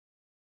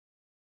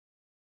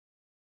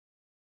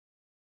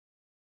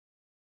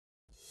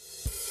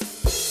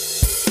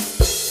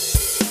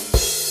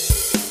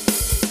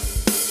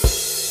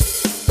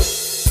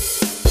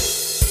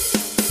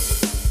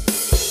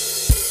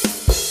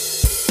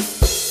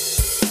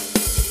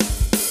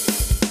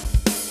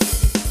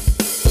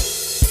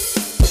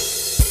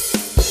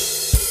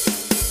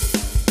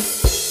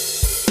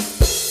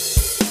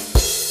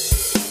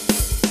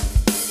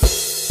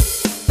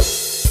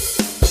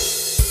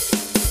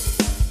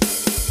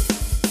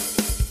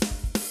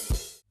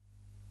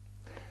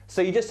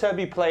So you just heard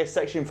me play a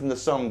section from the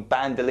song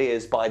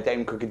Bandoliers by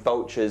Them Crooked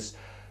Vultures,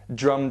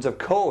 drummed of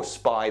course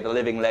by the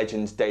living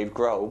legend Dave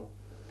Grohl.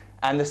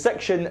 And the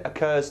section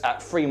occurs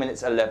at 3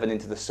 minutes 11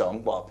 into the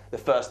song. Well, the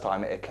first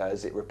time it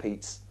occurs, it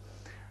repeats.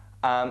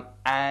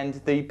 And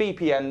the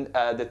BPM,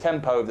 the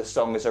tempo of the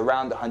song is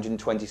around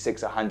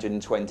 126,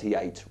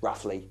 128,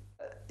 roughly.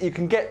 You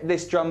can get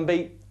this drum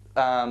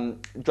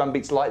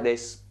beats like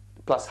this,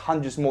 plus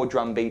hundreds more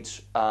drum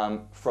beats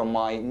from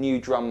my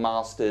new Drum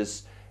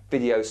Masters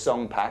video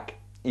song pack.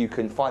 You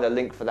can find a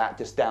link for that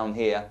just down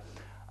here.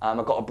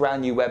 I've got a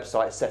brand new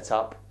website set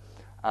up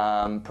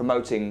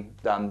promoting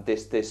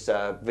this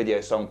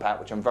video song pack,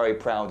 which I'm very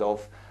proud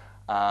of.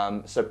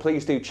 So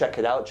please do check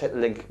it out. Check the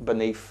link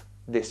beneath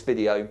this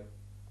video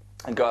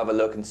and go have a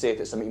look and see if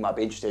it's something you might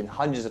be interested in.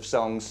 Hundreds of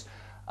songs,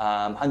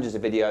 hundreds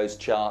of videos,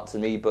 charts,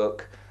 an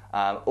ebook,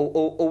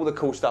 all the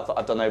cool stuff that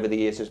I've done over the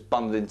years is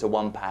bundled into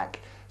one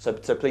pack. So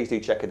please do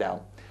check it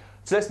out.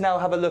 So let's now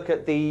have a look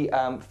at the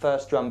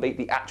first drum beat,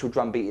 the actual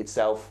drum beat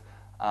itself.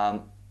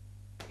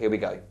 Here we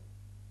go.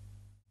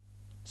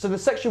 So the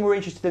section we're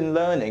interested in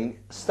learning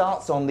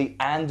starts on the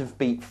and of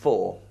beat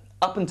 4.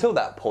 Up until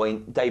that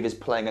point, Dave is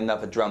playing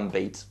another drum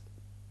beat.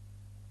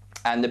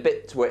 And the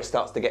bit where it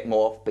starts to get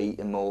more offbeat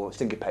and more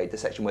syncopated, the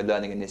section we're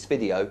learning in this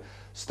video,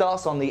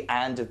 starts on the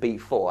and of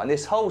beat 4. And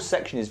this whole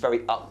section is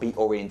very upbeat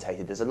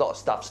orientated. There's a lot of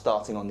stuff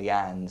starting on the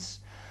ands.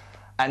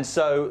 And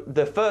so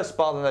the first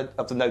bar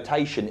of the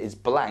notation is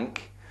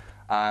blank,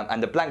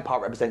 and the blank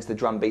part represents the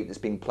drum beat that's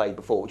been played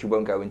before, which we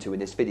won't go into in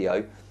this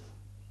video.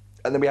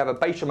 And then we have a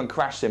bass drum and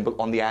crash cymbal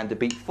on the and of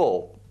beat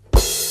 4,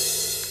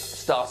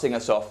 starting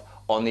us off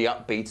on the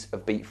upbeat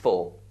of beat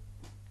 4.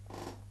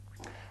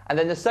 And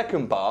then the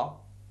second bar,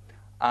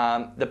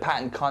 the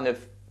pattern kind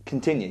of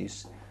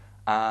continues,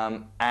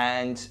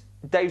 and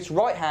Dave's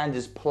right hand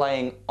is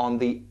playing on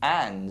the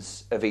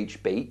ands of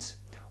each beat.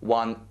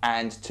 1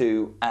 and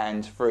 2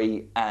 and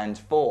 3 and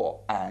 4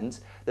 and.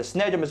 The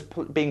snare drum is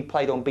being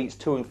played on beats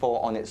 2 and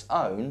 4 on its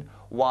own.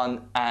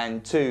 1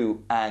 and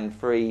 2 and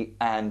 3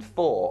 and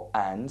 4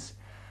 and.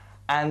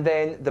 And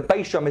then the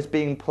bass drum is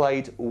being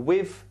played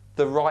with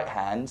the right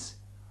hands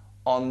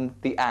on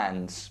the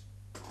ands.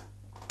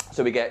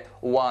 So we get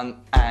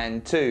 1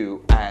 and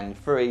 2 and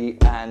 3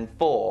 and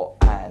 4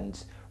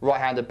 and.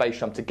 Right-handed bass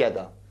drum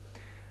together.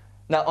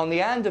 Now on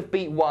the and of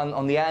beat 1,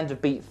 on the and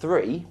of beat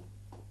 3,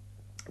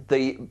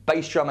 the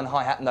bass drum and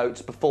hi-hat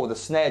notes before the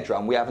snare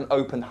drum, we have an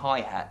open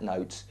hi-hat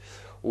note.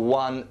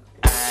 1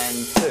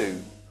 and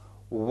 2.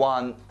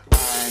 1 and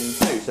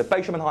 2. So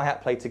bass drum and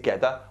hi-hat play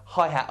together,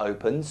 hi-hat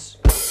opens,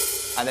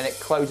 and then it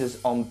closes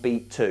on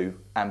beat 2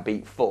 and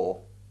beat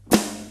 4.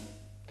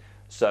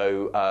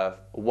 So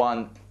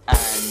 1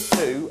 and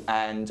 2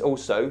 and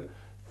also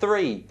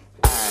 3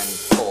 and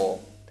 4.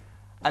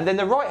 And then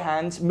the right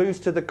hand moves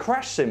to the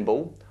crash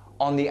cymbal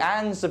on the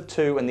ands of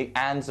 2 and the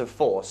ands of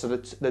 4, so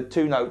the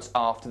two notes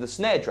after the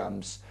snare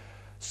drums.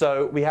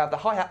 So we have the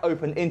hi-hat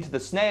open into the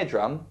snare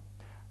drum,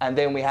 and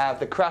then we have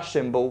the crash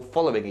cymbal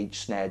following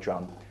each snare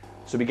drum.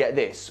 So we get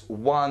this,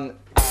 1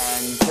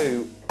 and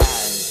 2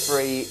 and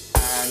 3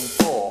 and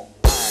 4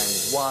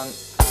 and 1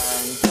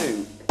 and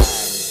 2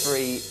 and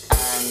 3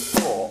 and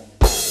 4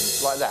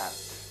 and like that.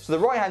 So the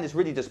right hand is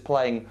really just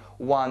playing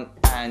 1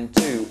 and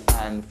 2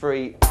 and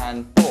 3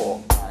 and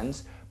 4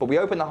 and. But we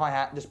open the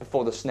hi-hat just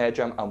before the snare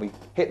drum and we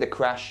hit the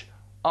crash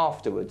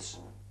afterwards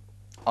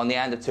on the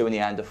and of 2 and the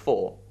and of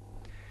 4.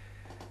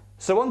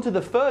 So on to the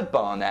third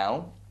bar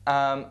now,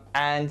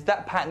 and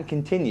that pattern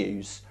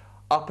continues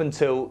up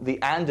until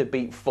the and of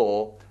beat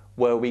 4,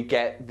 where we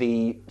get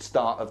the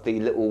start of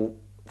the little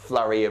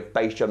flurry of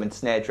bass drum and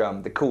snare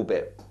drum, the cool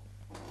bit.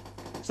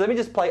 So let me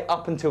just play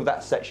up until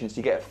that section so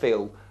you get a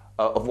feel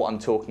of what I'm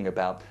talking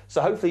about.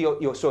 So hopefully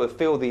you'll sort of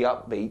feel the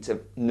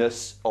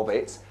upbeatness of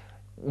it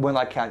when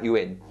I count you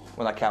in,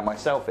 when I count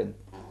myself in.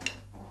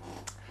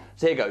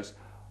 So here goes.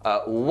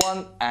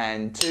 1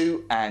 and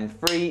 2 and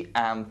 3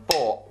 and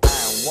 4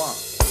 and 1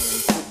 and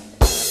 2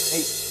 and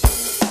 8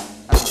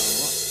 and 1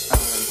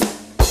 and 2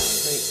 and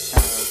 3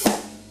 and 4.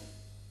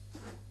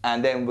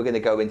 And then we're going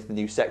to go into the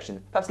new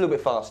section. Perhaps a little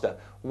bit faster.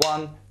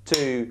 1,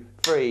 2,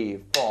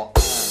 3, 4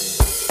 and.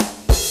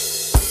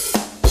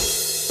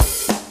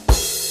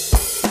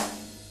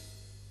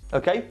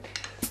 Okay,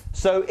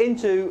 so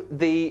into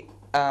the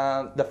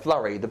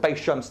flurry, the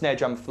bass drum, snare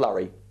drum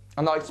flurry.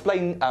 And I'll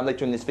explain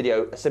later in this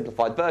video a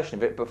simplified version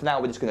of it, but for now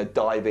we're just going to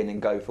dive in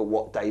and go for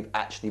what Dave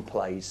actually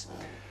plays.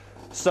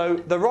 So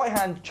the right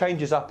hand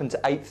changes up into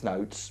eighth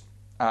notes,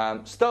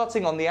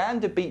 starting on the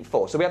and of beat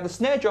 4. So we have the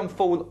snare drum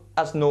fall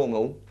as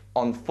normal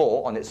on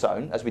 4 on its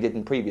own, as we did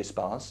in previous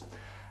bars.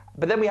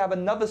 But then we have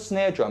another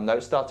snare drum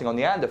note starting on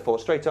the and of 4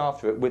 straight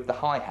after it with the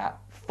hi-hat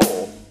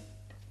 4.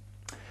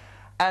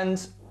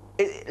 And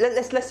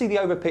let's see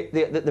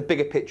the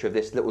bigger picture of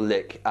this little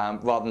lick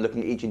rather than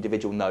looking at each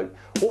individual note.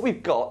 What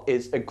we've got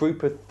is a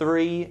group of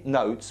 3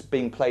 notes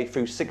being played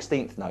through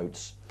 16th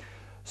notes.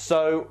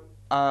 So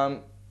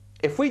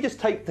if we just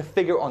take the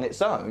figure on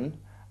its own,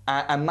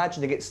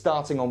 imagining it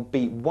starting on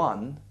beat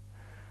 1,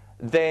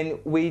 then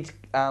we'd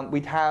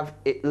have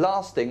it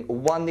lasting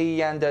 1E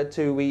and a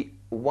 2E,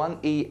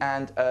 1E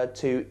and a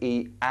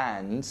 2E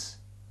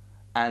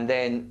and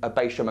then a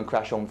bass drum and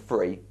crash on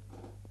 3.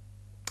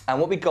 And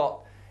what we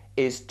got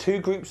is 2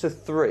 groups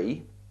of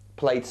 3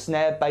 played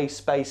snare, bass,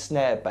 bass,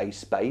 snare,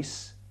 bass,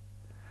 bass,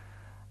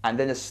 and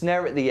then a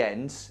snare at the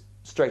end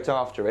straight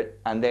after it,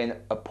 and then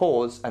a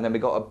pause, and then we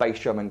got a bass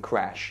drum and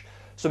crash.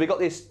 So we got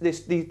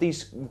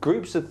these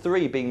groups of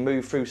 3 being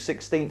moved through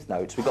 16th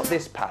notes. We got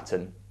this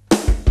pattern: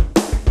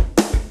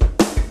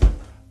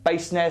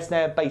 bass, snare,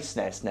 snare, bass,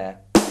 snare, snare.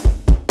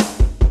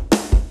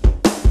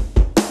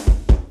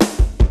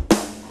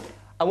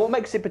 And what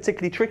makes it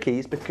particularly tricky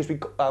is because we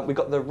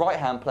got the right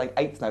hand playing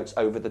 8th notes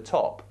over the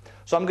top.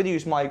 So I'm going to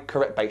use my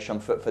correct bass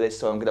drum foot for this,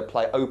 so I'm going to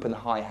play open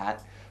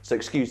hi-hat. So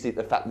excuse the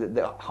fact that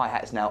the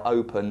hi-hat is now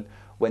open.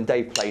 When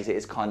Dave plays it,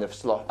 it's kind of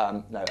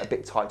a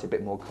bit tight, a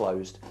bit more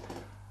closed.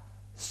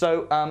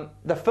 So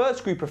the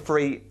first group of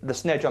 3, the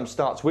snare drum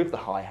starts with the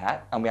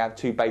hi-hat, and we have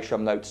 2 bass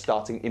drum notes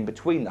starting in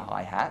between the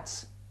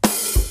hi-hats.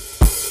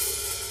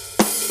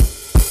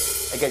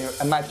 Again, you're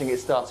imagining it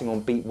starting on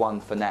beat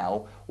 1 for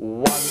now.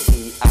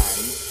 1E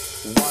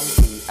and,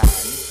 1E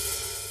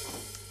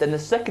and. Then the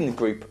second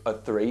group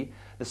of 3,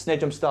 the snare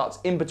drum starts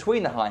in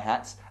between the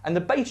hi-hats, and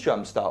the bass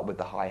drums start with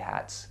the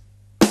hi-hats.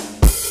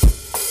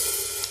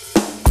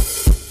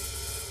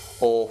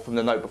 Or from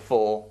the note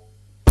before.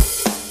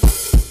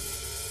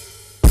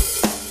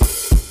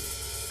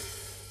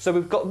 So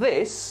we've got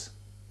this,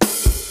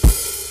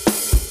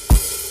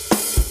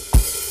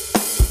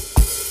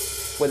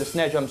 where the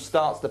snare drum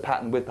starts the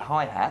pattern with the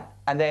hi-hat,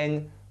 and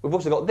then we've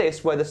also got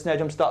this where the snare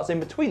drum starts in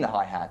between the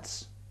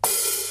hi-hats.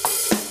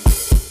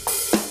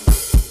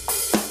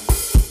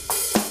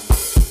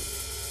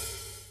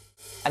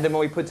 And then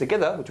when we put it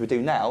together, which we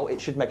do now, it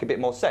should make a bit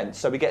more sense.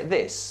 So we get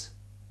this: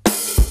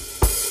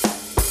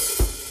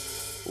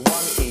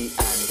 1E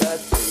and a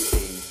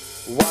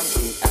 2E,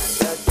 1E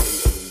and a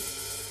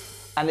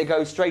 2E. And it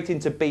goes straight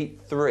into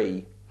beat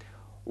 3.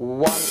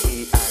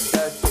 1E and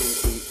a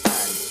 2E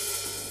and.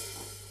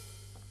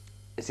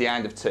 It's the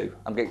and of 2.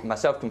 I'm getting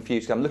myself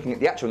confused because I'm looking at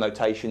the actual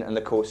notation, and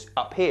of course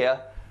up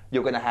here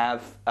you're going to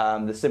have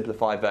the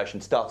simplified version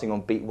starting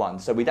on beat 1.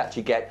 So we'd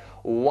actually get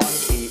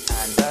 1E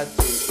and a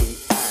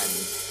 2E and.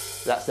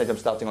 That's snare drum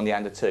starting on the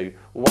and of 2.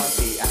 1E and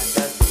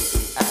a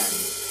 2E and.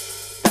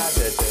 Da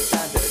da da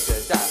da da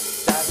da da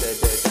da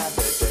da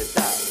da da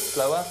da.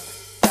 Slower.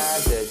 Da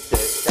da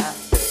da da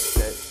da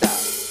da da.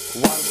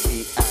 1E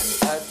and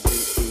a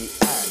 2E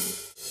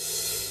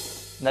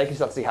and. Now you can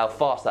start to see how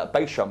fast that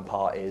bass drum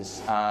part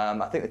is.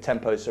 I think the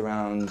tempo's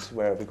around,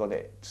 where have we got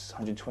it? It's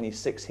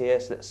 126 here,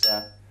 so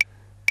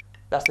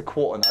that's the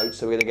quarter note.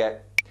 So we're going to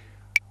get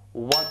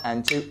 1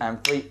 and 2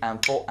 and 3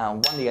 and 4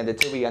 and 1E and a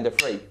 2E and a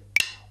 3.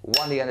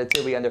 1E and a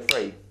 2E and a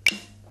 3.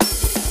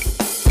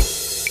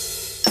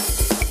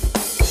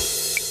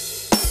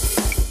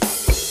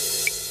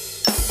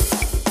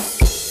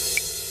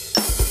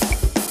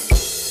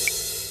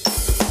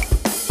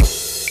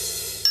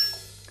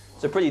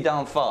 So pretty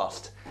darn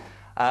fast.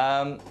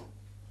 But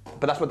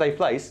that's what Dave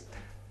plays.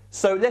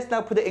 So let's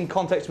now put it in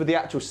context with the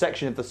actual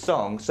section of the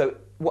song. So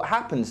what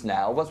happens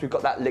now, once we've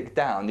got that lick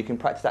down, you can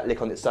practice that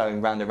lick on its own,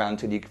 round and round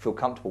until you feel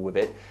comfortable with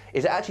it,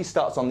 is it actually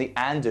starts on the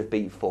and of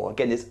beat 4.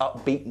 Again, this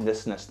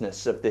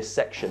upbeatness of this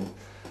section.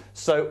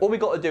 So all we've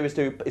got to do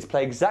is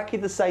play exactly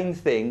the same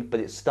thing, but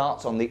it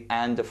starts on the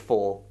and of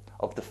 4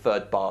 of the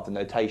 3rd bar of the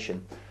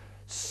notation.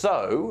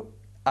 So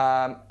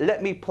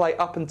let me play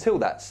up until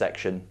that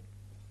section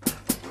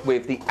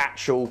with the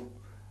actual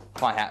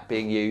hi-hat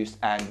being used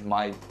and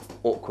my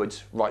awkward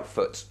right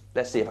foot.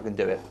 Let's see if I can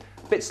do it.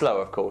 A bit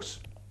slower, of course.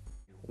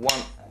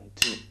 1 and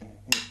 2 and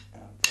 3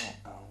 and 4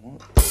 and 1.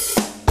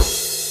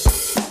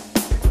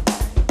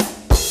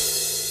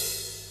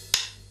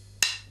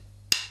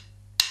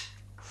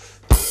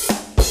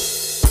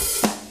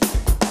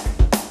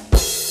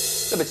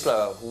 A bit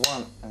slower.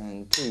 1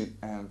 and 2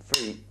 and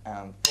 3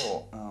 and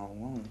 4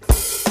 and 1.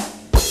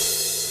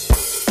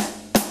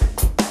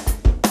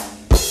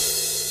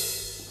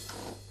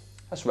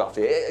 That's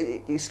roughly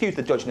it. Excuse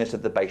the dodginess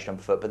of the bass drum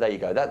foot, but there you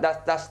go.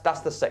 That's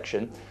the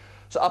section.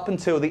 So up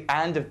until the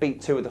and of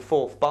beat 2 of the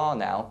 4th bar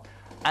now,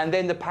 and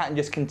then the pattern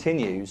just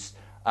continues.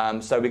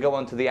 So we go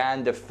on to the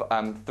and of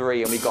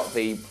 3, and we got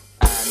the and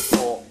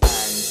 4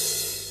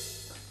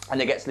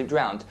 and it gets looped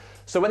around.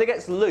 So when it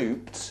gets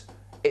looped,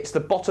 it's the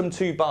bottom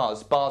 2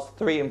 bars, bars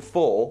 3 and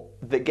 4,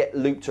 that get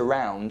looped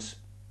around.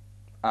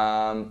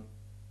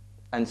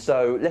 And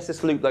so let's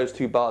just loop those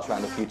 2 bars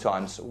around a few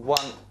times. 1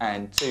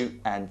 and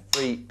 2 and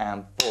 3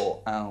 and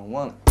 4 and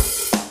 1.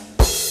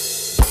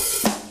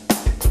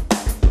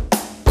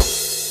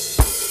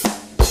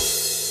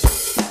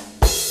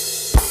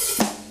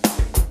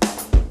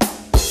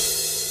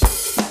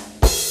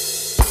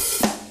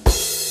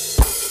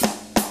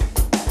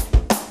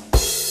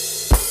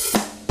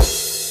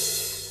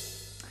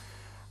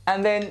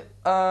 And then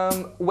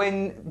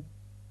when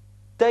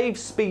Dave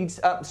speeds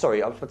up,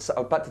 sorry, I was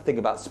about to think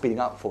about speeding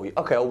up for you.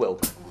 Okay, I will.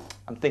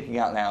 I'm thinking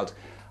out loud.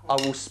 I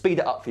will speed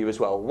it up for you as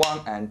well.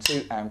 1 and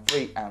 2 and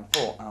 3 and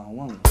 4 and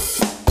 1.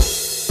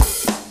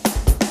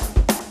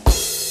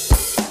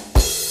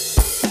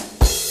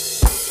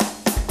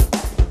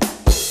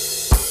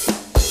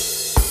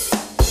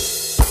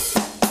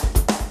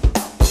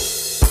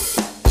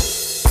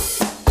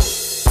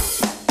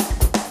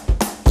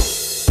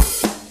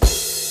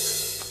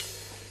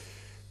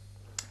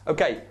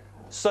 Okay,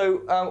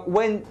 so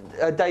when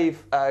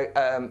Dave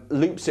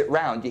loops it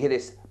round, you hear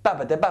this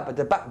ba da ba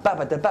da ba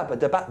ba da ba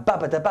da ba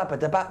ba da ba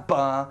da ba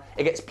ba.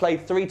 It gets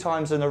played 3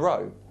 times in a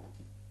row,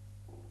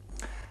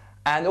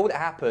 and all that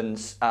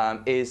happens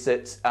is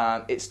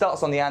that it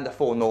starts on the and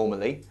 4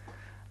 normally,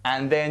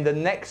 and then the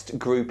next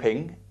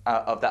grouping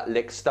of that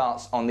lick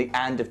starts on the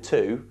and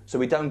 2, so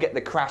we don't get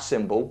the crash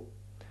cymbal.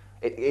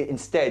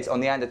 Instead, on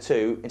the and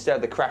 2, instead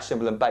of the crash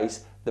cymbal and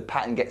bass, the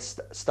pattern gets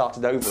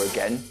started over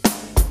again.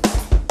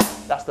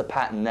 That's the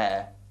pattern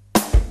there.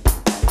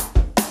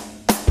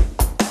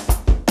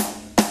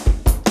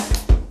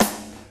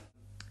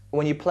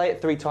 When you play it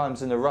 3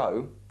 times in a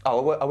row, I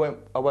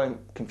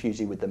won't confuse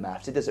you with the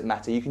maths. It doesn't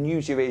matter. You can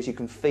use your ears. You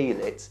can feel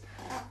it.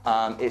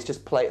 It's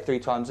just play it 3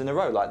 times in a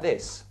row like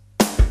this.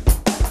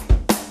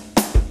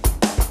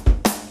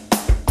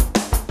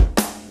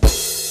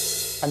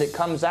 And it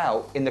comes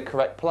out in the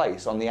correct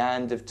place on the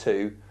and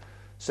 2.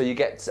 So you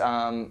get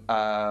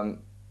a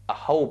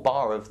whole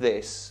bar of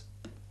this.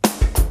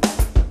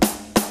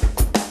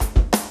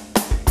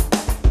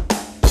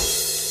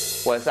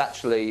 Well, it's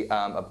actually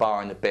a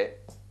bar and a bit.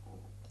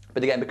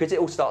 But again, because it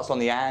all starts on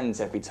the ands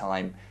every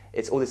time,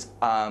 it's all this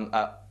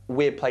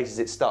weird places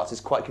it starts.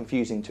 It's quite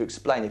confusing to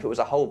explain. If it was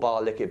a whole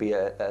bar lick, it'd be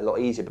a lot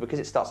easier. But because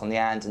it starts on the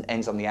ands and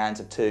ends on the ands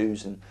of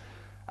 2s, and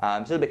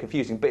it's a little bit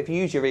confusing. But if you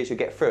use your ears, you'll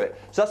get through it.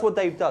 So that's what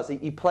Dave does.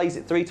 He plays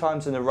it 3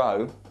 times in a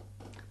row.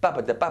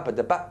 Ba da ba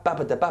da ba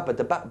ba da ba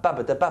da ba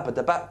ba da ba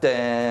da ba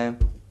da.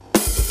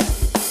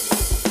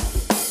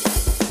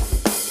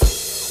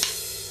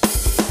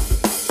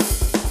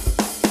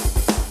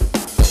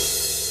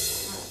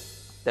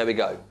 There we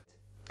go.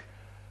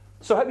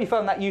 So I hope you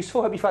found that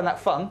useful, hope you found that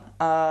fun.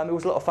 It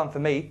was a lot of fun for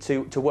me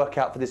to work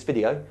out for this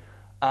video.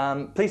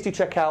 Please do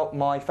check out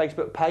my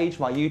Facebook page,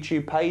 my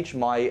YouTube page,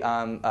 my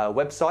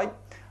website.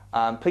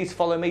 Please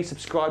follow me,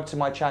 subscribe to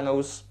my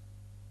channels,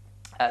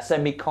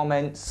 send me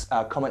comments,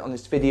 comment on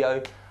this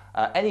video.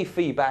 Any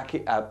feedback,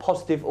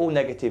 positive or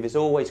negative, is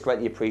always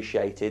greatly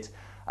appreciated.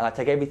 And I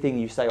take everything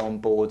you say on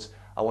board.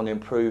 I want to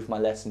improve my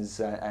lessons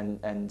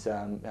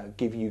and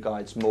give you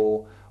guys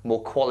more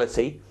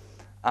quality.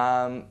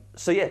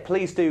 So yeah,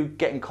 please do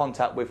get in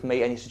contact with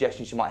me, any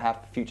suggestions you might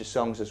have for future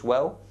songs as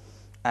well,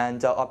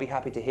 and I'll be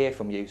happy to hear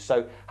from you.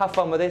 So have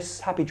fun with this,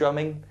 happy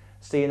drumming,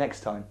 see you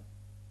next time.